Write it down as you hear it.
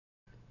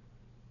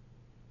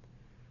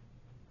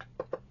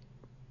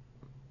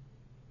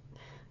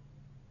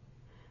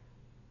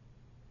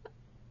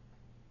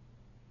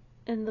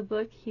In the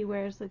book, he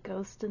wears a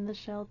Ghost in the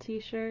Shell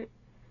t-shirt,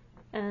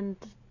 and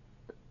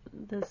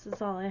this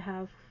is all I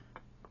have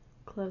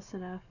close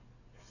enough.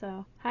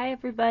 So, hi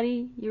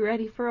everybody, you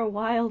ready for a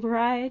wild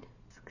ride?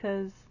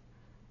 Because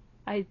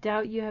I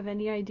doubt you have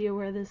any idea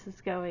where this is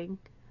going.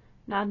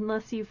 Not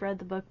unless you've read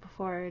the book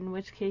before, in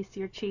which case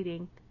you're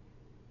cheating.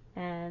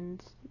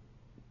 And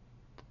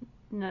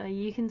no,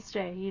 you can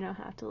stay, you don't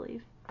have to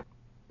leave.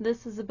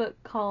 This is a book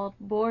called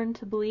Born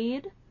to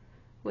Bleed,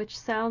 which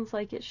sounds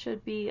like it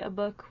should be a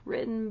book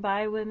written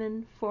by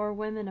women, for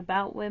women,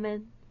 about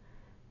women,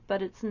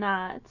 but it's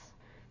not.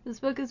 This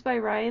book is by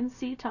Ryan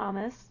C.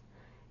 Thomas,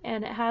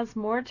 and it has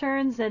more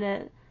turns in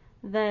it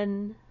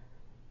than,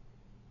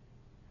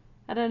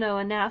 I don't know,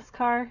 a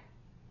NASCAR?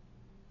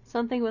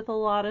 Something with a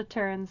lot of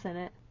turns in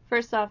it.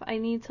 First off, I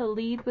need to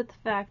lead with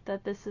the fact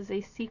that this is a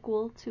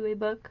sequel to a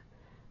book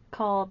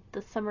called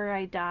The Summer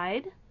I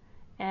Died,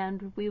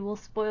 and we will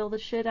spoil the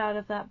shit out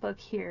of that book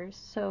here,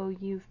 so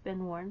you've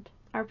been warned.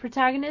 Our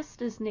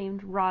protagonist is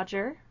named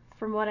Roger.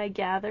 From what I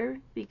gather,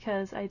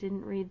 because I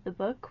didn't read the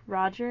book,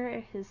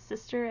 Roger, his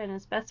sister, and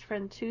his best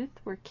friend Tooth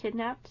were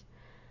kidnapped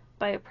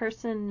by a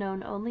person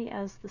known only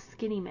as the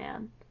Skinny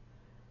Man.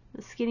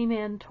 The Skinny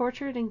Man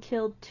tortured and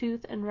killed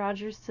Tooth and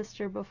Roger's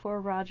sister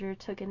before Roger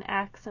took an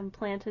axe and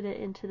planted it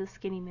into the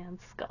Skinny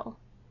Man's skull.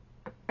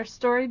 Our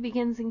story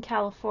begins in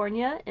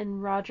California, in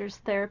Roger's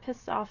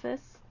therapist's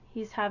office.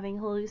 He's having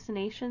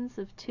hallucinations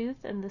of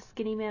Tooth and the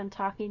Skinny Man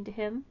talking to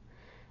him.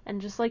 And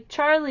just like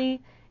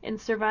Charlie in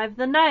Survive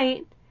the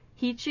Night,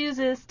 he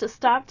chooses to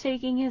stop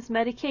taking his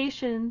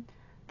medication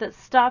that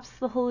stops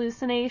the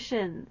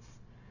hallucinations.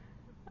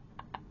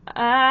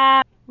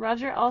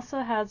 Roger also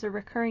has a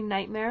recurring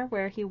nightmare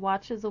where he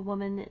watches a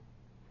woman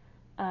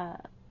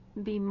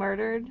be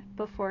murdered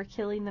before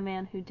killing the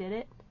man who did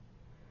it.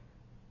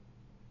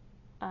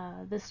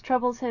 This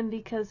troubles him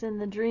because in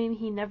the dream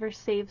he never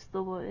saves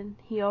the woman,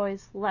 he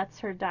always lets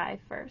her die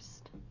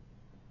first.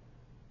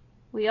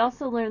 We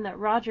also learn that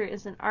Roger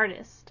is an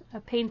artist, a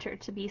painter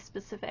to be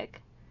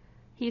specific.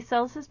 He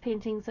sells his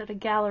paintings at a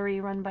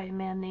gallery run by a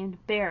man named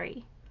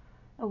Barry.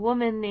 A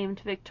woman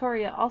named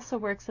Victoria also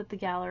works at the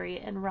gallery,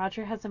 and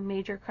Roger has a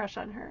major crush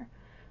on her.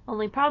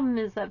 Only problem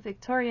is that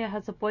Victoria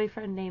has a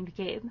boyfriend named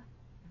Gabe.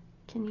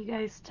 Can you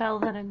guys tell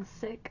that I'm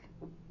sick?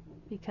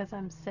 Because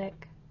I'm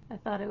sick. I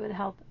thought it would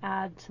help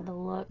add to the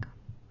look.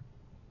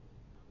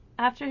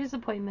 After his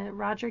appointment,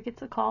 Roger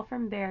gets a call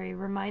from Barry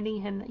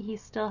reminding him that he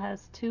still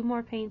has 2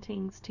 more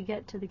paintings to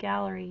get to the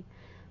gallery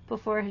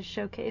before his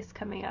showcase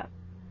coming up.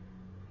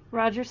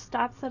 Roger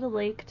stops at a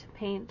lake to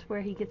paint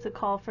where he gets a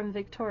call from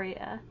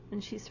Victoria,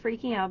 and she's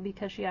freaking out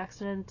because she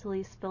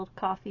accidentally spilled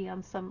coffee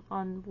on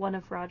one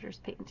of Roger's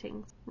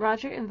paintings.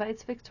 Roger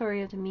invites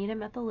Victoria to meet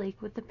him at the lake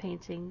with the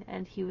painting,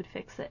 and he would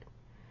fix it.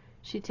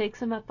 She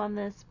takes him up on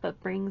this, but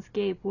brings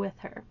Gabe with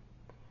her.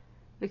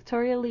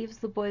 Victoria leaves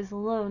the boys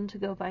alone to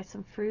go buy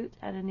some fruit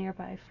at a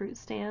nearby fruit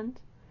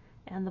stand,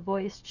 and the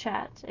boys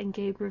chat, and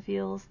Gabe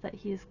reveals that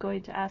he is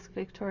going to ask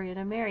Victoria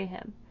to marry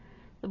him.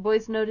 The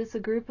boys notice a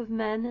group of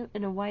men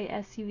in a white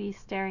SUV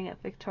staring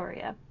at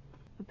Victoria.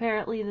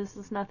 Apparently this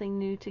is nothing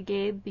new to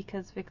Gabe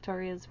because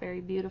Victoria is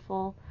very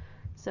beautiful,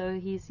 so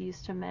he's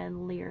used to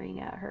men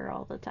leering at her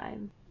all the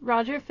time.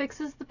 Roger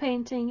fixes the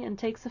painting and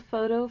takes a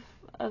photo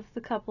of the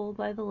couple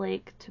by the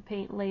lake to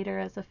paint later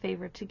as a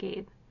favor to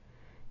Gabe.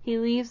 He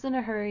leaves in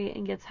a hurry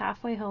and gets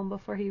halfway home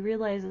before he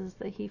realizes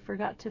that he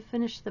forgot to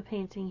finish the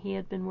painting he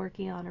had been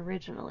working on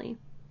originally.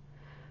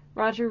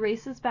 Roger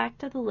races back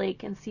to the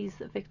lake and sees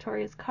that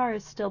Victoria's car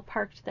is still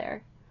parked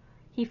there.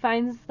 He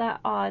finds that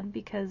odd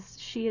because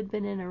she had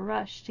been in a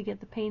rush to get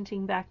the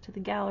painting back to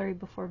the gallery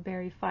before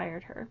Barry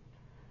fired her.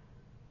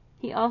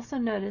 He also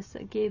noticed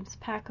that Gabe's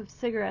pack of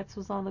cigarettes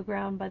was on the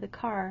ground by the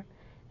car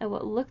and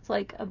what looked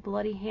like a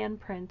bloody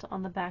handprint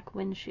on the back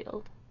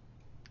windshield.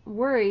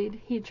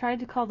 Worried, he tried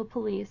to call the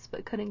police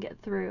but couldn't get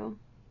through.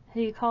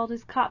 He called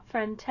his cop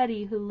friend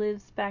Teddy, who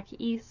lives back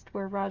east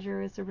where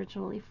Roger is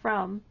originally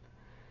from,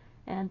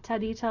 and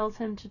Teddy tells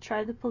him to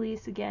try the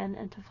police again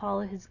and to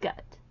follow his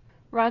gut.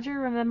 Roger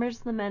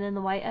remembers the men in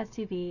the white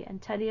SUV,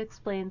 and Teddy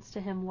explains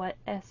to him what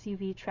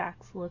SUV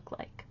tracks look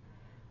like.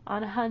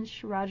 On a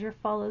hunch, Roger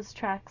follows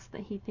tracks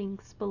that he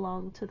thinks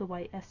belong to the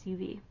white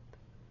SUV.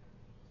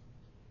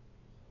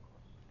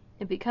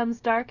 It becomes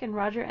dark and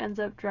Roger ends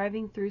up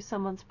driving through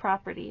someone's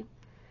property.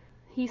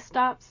 He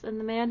stops and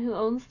the man who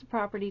owns the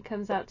property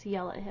comes out to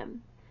yell at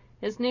him.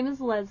 His name is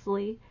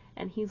Leslie,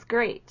 and he's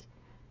great.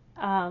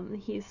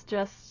 He's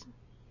just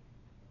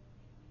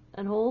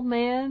an old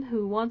man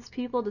who wants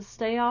people to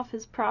stay off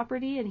his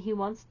property, and he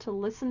wants to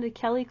listen to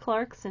Kelly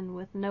Clarkson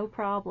with no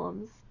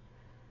problems.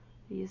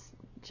 He's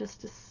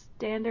just a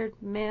standard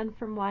man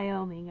from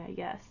Wyoming, I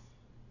guess.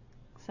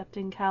 Except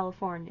in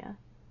California.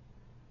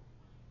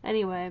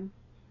 Anyway,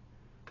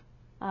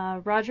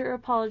 Roger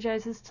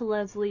apologizes to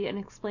Leslie and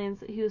explains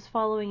that he was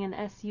following an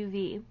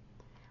SUV.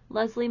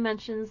 Leslie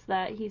mentions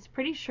that he's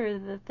pretty sure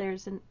that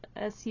there's an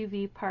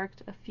SUV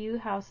parked a few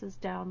houses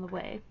down the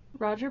way.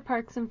 Roger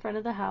parks in front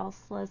of the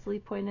house Leslie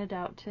pointed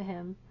out to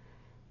him,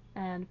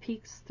 and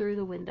peeks through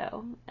the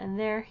window, and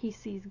there he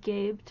sees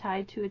Gabe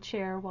tied to a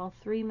chair while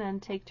 3 men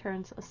take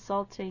turns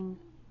assaulting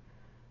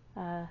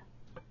the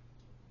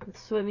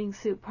swimming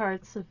suit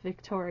parts of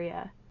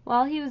Victoria.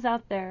 While he was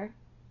out there,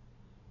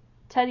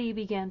 Teddy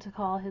began to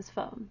call his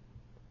phone.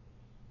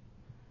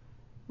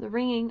 The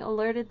ringing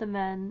alerted the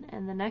men,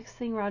 and the next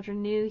thing Roger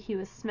knew, he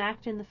was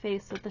smacked in the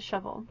face with a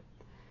shovel.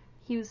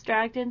 He was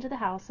dragged into the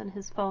house and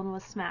his phone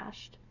was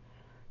smashed.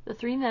 The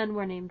 3 men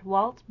were named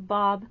Walt,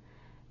 Bob,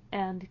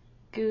 and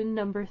Goon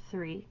number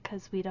 3,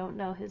 because we don't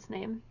know his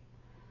name.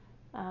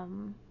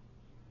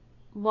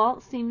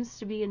 Walt seems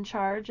to be in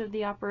charge of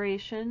the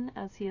operation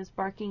as he is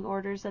barking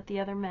orders at the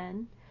other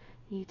men.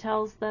 He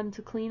tells them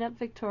to clean up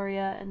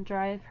Victoria and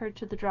drive her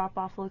to the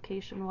drop-off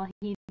location while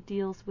he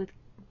deals with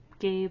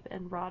Gabe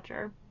and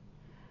Roger.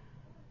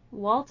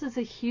 Walt is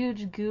a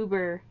huge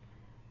goober,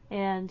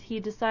 and he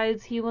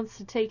decides he wants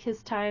to take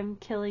his time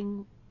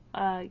killing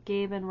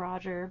Gabe and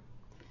Roger.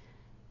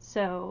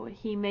 So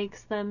he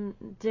makes them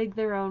dig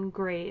their own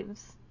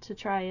graves to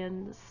try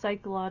and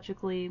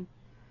psychologically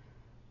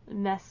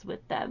mess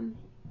with them.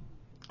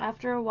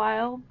 After a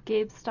while,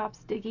 Gabe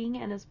stops digging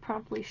and is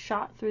promptly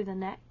shot through the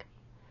neck.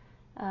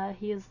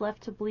 He is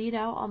left to bleed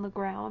out on the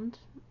ground.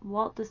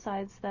 Walt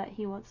decides that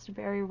he wants to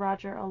bury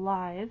Roger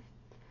alive.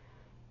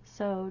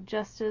 So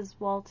just as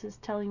Walt is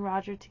telling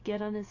Roger to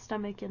get on his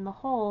stomach in the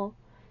hole,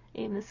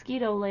 a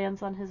mosquito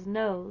lands on his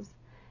nose,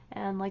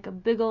 and like a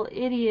big ol'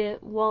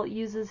 idiot, Walt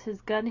uses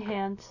his gun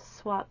hand to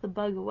swat the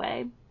bug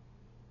away.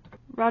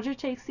 Roger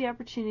takes the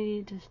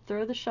opportunity to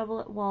throw the shovel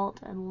at Walt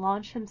and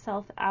launch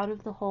himself out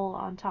of the hole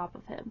on top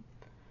of him.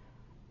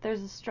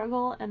 There's a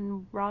struggle,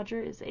 and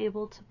Roger is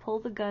able to pull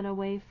the gun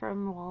away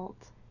from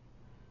Walt.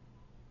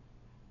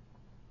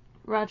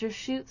 Roger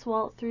shoots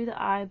Walt through the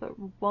eye, but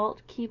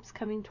Walt keeps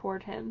coming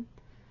toward him.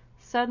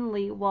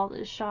 Suddenly, Walt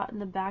is shot in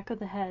the back of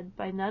the head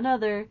by none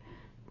other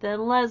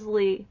than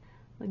Leslie,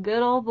 the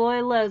good old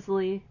boy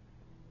Leslie.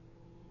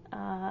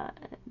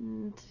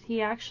 And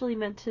he actually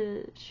meant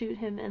to shoot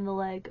him in the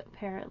leg,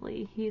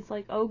 apparently. He's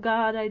like, "Oh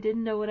God, I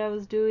didn't know what I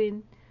was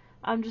doing.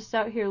 I'm just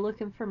out here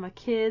looking for my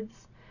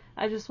kids.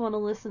 I just want to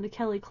listen to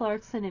Kelly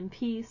Clarkson in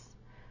peace.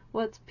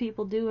 What's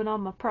people doing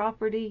on my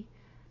property?"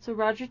 So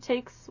Roger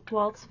takes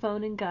Walt's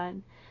phone and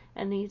gun,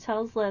 and he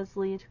tells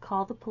Leslie to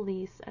call the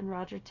police, and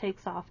Roger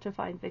takes off to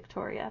find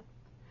Victoria.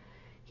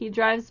 He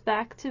drives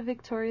back to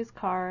Victoria's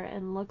car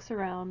and looks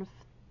around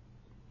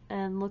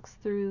and looks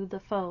through the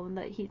phone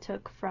that he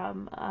took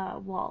from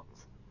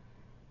Walt.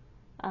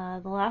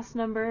 The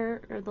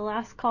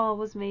last call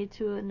was made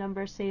to a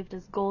number saved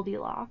as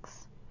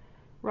Goldilocks.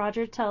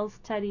 Roger tells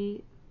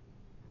Teddy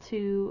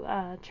to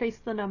trace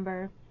the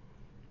number,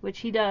 which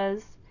he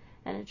does,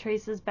 and it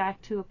traces back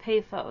to a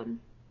payphone.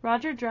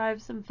 Roger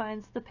drives and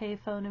finds the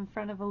payphone in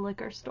front of a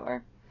liquor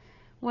store.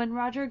 When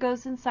Roger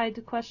goes inside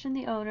to question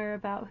the owner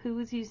about who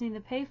was using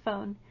the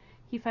payphone,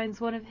 he finds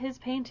one of his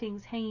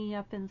paintings hanging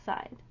up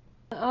inside.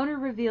 The owner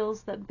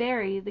reveals that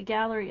Barry, the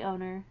gallery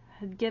owner,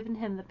 had given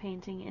him the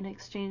painting in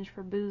exchange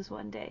for booze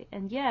one day,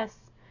 and yes,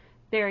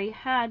 Barry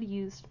had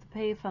used the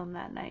payphone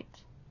that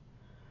night.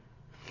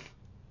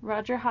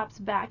 Roger hops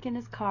back in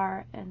his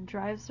car and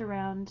drives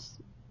around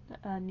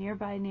a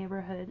nearby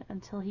neighborhood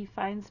until he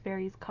finds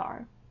Barry's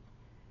car.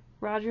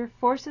 Roger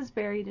forces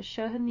Barry to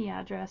show him the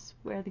address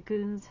where the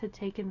goons had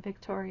taken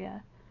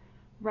Victoria.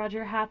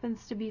 Roger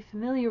happens to be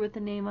familiar with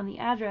the name on the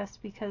address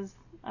because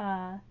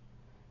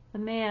the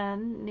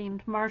man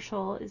named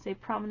Marshall is a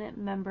prominent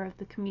member of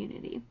the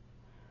community.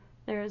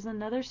 There is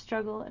another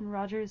struggle, and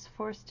Roger is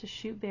forced to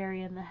shoot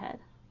Barry in the head.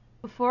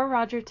 Before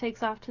Roger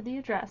takes off to the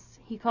address,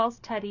 he calls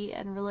Teddy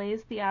and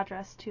relays the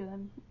address to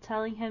him,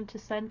 telling him to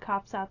send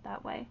cops out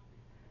that way.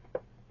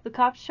 The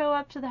cops show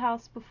up to the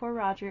house before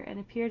Roger and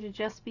appear to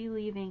just be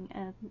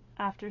leaving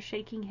after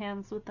shaking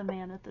hands with the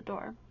man at the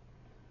door.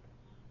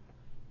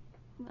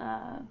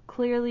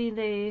 Clearly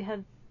they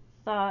had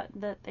thought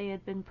that they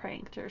had been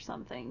pranked or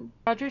something.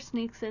 Roger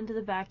sneaks into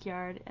the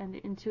backyard and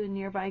into a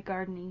nearby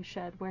gardening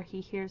shed where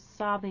he hears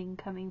sobbing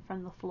coming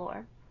from the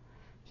floor.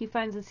 He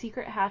finds a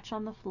secret hatch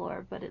on the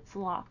floor, but it's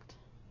locked.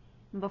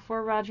 And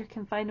before Roger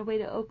can find a way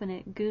to open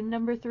it, Goon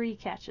number 3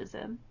 catches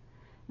him,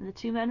 and the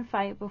 2 men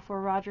fight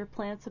before Roger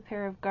plants a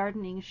pair of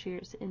gardening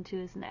shears into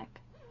his neck.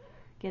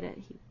 Get it?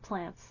 He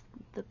plants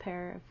the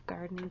pair of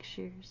gardening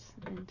shears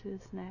into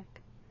his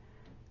neck.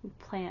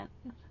 Plant,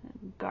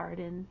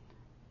 garden.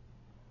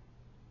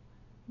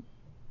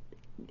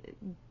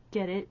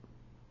 Get it?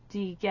 Do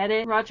you get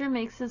it? Roger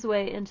makes his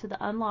way into the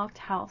unlocked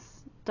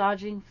house,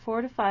 dodging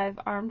 4 to 5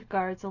 armed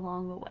guards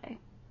along the way.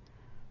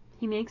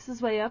 He makes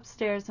his way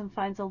upstairs and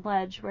finds a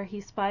ledge where he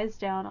spies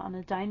down on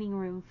a dining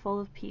room full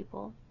of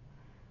people.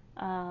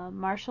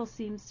 Marshall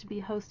seems to be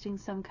hosting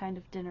some kind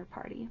of dinner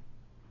party.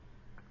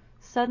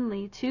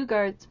 Suddenly, 2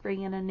 guards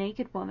bring in a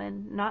naked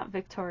woman, not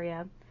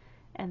Victoria,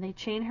 and they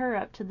chain her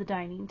up to the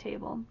dining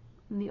table.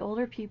 And the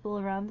older people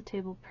around the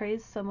table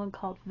praise someone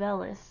called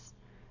Velis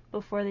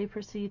before they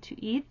proceed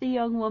to eat the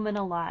young woman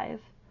alive.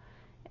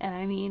 And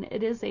I mean,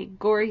 it is a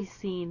gory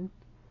scene.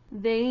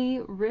 They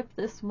rip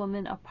this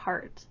woman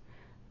apart.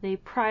 They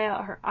pry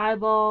out her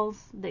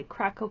eyeballs, they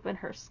crack open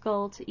her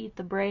skull to eat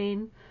the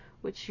brain,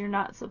 which you're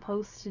not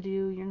supposed to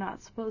do. You're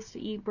not supposed to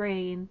eat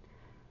brain.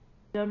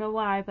 Don't know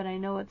why, but I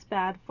know it's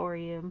bad for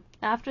you.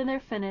 After they're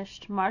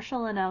finished,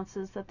 Marshall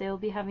announces that they will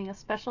be having a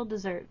special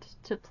dessert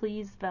to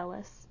please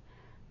Velis.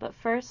 But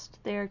first,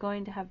 they are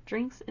going to have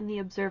drinks in the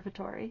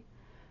observatory.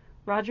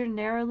 Roger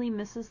narrowly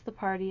misses the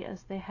party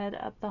as they head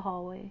up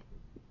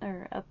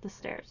the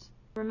stairs.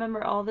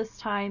 Remember, all this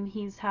time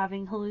he's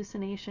having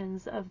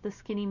hallucinations of the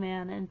skinny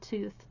man and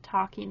Tooth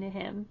talking to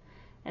him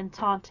and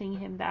taunting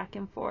him back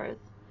and forth.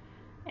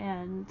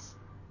 And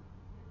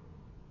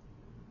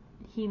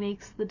he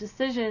makes the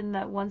decision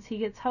that once he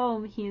gets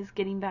home, he is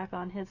getting back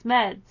on his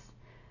meds,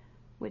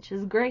 which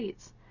is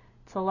great.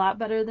 It's a lot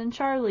better than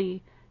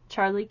Charlie.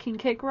 Charlie can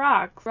kick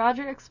rocks.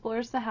 Roger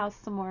explores the house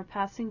some more,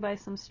 passing by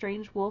some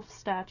strange wolf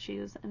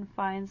statues, and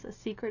finds a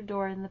secret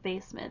door in the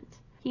basement.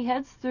 He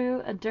heads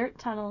through a dirt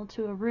tunnel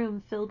to a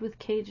room filled with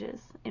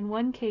cages. In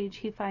one cage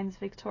he finds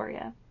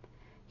Victoria.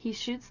 He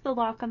shoots the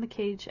lock on the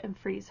cage and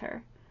frees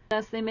her.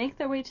 As they make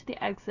their way to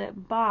the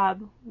exit,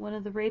 Bob, one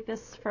of the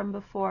rapists from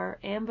before,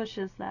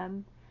 ambushes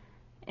them,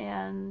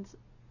 and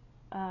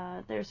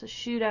there's a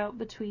shootout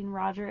between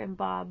Roger and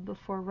Bob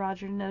before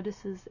Roger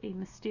notices a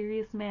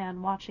mysterious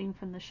man watching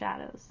from the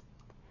shadows.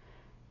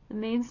 The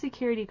main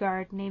security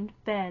guard, named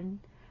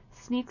Ben,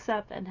 sneaks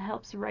up and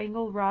helps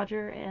wrangle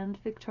Roger and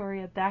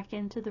Victoria back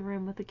into the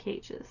room with the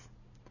cages.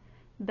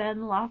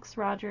 Ben locks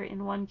Roger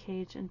in one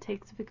cage and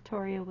takes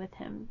Victoria with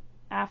him,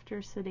 after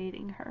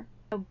sedating her.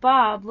 So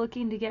Bob,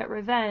 looking to get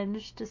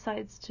revenge,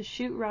 decides to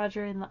shoot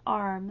Roger in the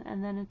arm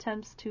and then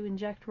attempts to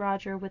inject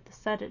Roger with the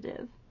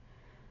sedative.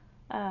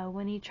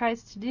 When he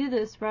tries to do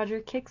this,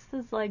 Roger kicks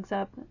his legs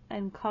up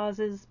and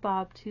causes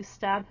Bob to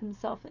stab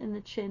himself in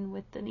the chin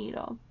with the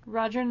needle.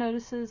 Roger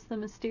notices the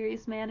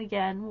mysterious man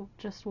again,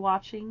 just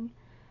watching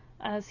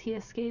as he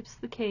escapes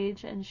the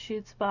cage and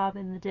shoots Bob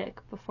in the dick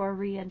before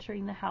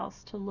re-entering the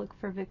house to look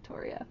for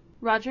Victoria.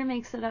 Roger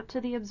makes it up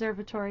to the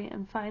observatory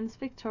and finds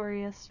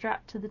Victoria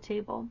strapped to the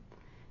table.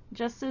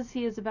 Just as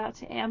he is about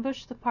to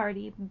ambush the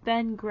party,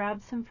 Ben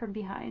grabs him from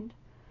behind.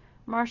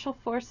 Marshall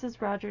forces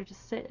Roger to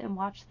sit and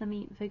watch them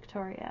eat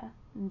Victoria,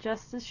 and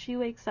just as she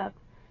wakes up,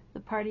 the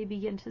party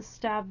begin to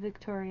stab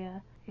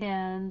Victoria,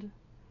 and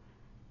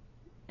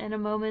in a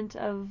moment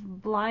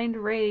of blind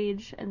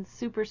rage and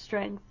super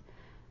strength,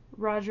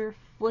 Roger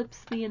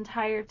flips the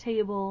entire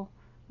table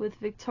with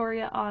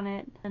Victoria on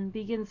it and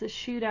begins a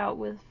shootout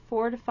with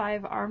 4 to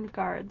 5 armed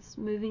guards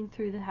moving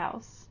through the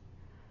house.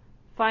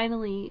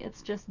 Finally,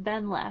 it's just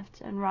Ben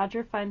left, and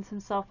Roger finds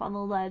himself on the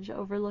ledge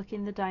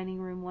overlooking the dining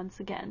room once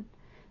again,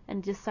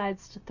 and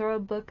decides to throw a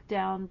book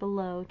down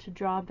below to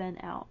draw Ben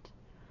out.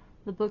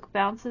 The book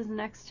bounces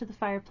next to the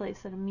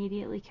fireplace and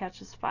immediately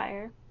catches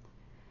fire.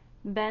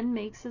 Ben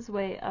makes his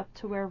way up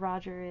to where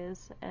Roger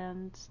is,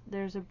 and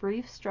there's a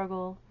brief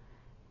struggle.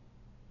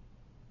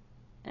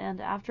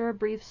 And after a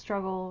brief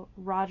struggle,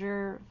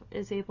 Roger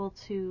is able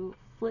to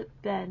flip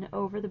Ben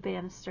over the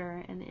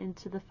banister and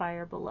into the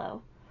fire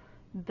below.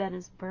 Ben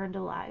is burned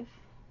alive.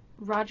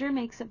 Roger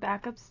makes it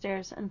back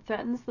upstairs and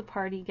threatens the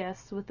party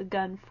guests with a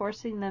gun,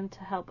 forcing them to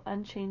help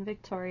unchain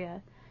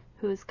Victoria,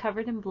 who is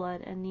covered in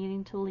blood and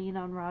needing to lean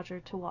on Roger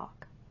to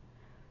walk.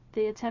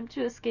 They attempt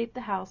to escape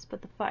the house,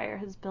 but the fire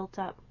has built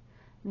up,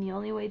 and the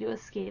only way to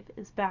escape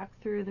is back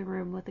through the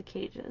room with the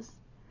cages.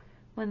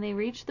 When they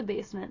reach the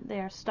basement, they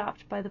are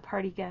stopped by the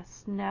party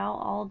guests, now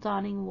all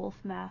donning wolf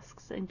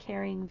masks and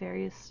carrying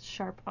various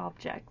sharp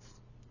objects.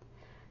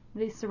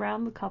 They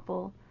surround the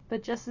couple,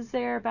 but just as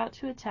they are about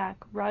to attack,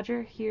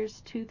 Roger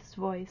hears Tooth's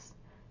voice,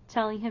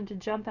 telling him to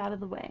jump out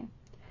of the way.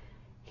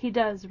 He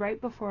does right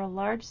before a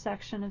large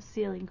section of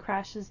ceiling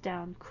crashes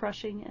down,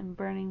 crushing and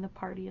burning the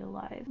party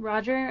alive.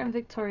 Roger and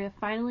Victoria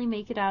finally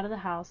make it out of the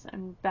house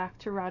and back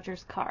to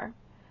Roger's car.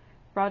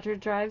 Roger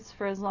drives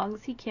for as long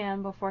as he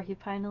can before he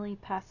finally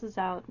passes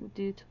out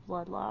due to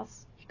blood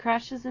loss. He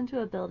crashes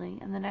into a building,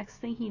 and the next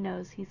thing he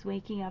knows, he's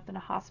waking up in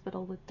a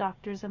hospital with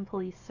doctors and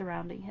police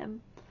surrounding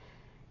him.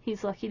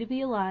 He's lucky to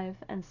be alive,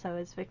 and so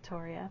is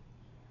Victoria.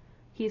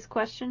 He's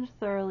questioned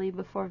thoroughly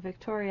before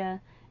Victoria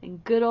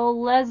and good old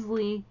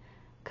Leslie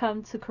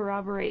come to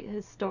corroborate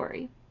his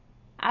story.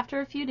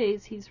 After a few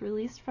days, he's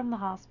released from the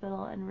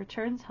hospital and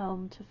returns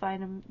home to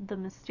find the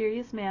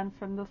mysterious man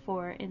from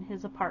before in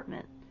his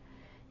apartment.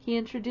 He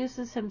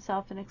introduces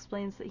himself and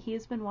explains that he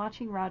has been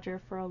watching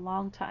Roger for a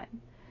long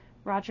time.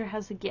 Roger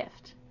has a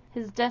gift.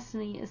 His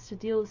destiny is to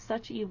deal with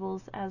such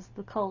evils as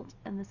the cult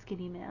and the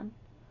skinny man.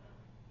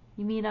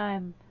 "You mean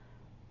I'm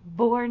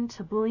born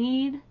to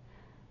bleed?"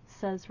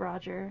 says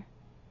Roger.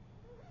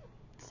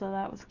 So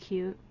that was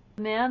cute.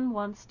 The man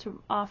wants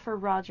to offer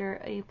Roger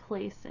a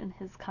place in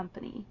his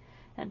company,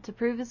 and to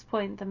prove his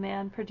point, the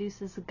man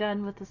produces a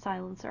gun with a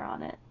silencer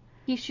on it.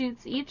 He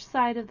shoots each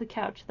side of the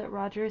couch that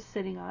Roger is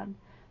sitting on,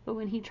 but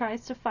when he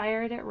tries to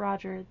fire it at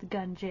Roger, the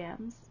gun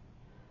jams.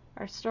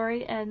 Our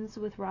story ends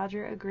with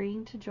Roger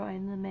agreeing to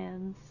join the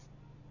man's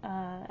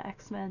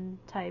X-Men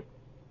type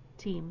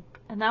team.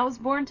 And that was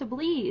Born to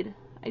Bleed.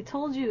 I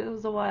told you it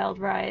was a wild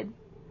ride.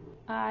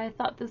 I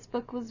thought this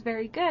book was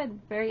very good,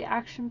 very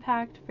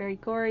action-packed, very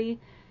gory,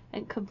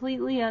 and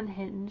completely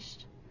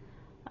unhinged.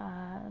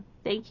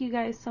 Thank you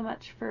guys so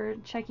much for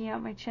checking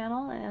out my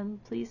channel,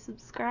 and please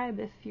subscribe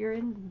if you're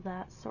into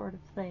that sort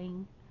of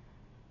thing.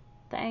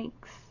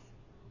 Thanks.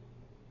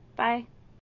 Bye.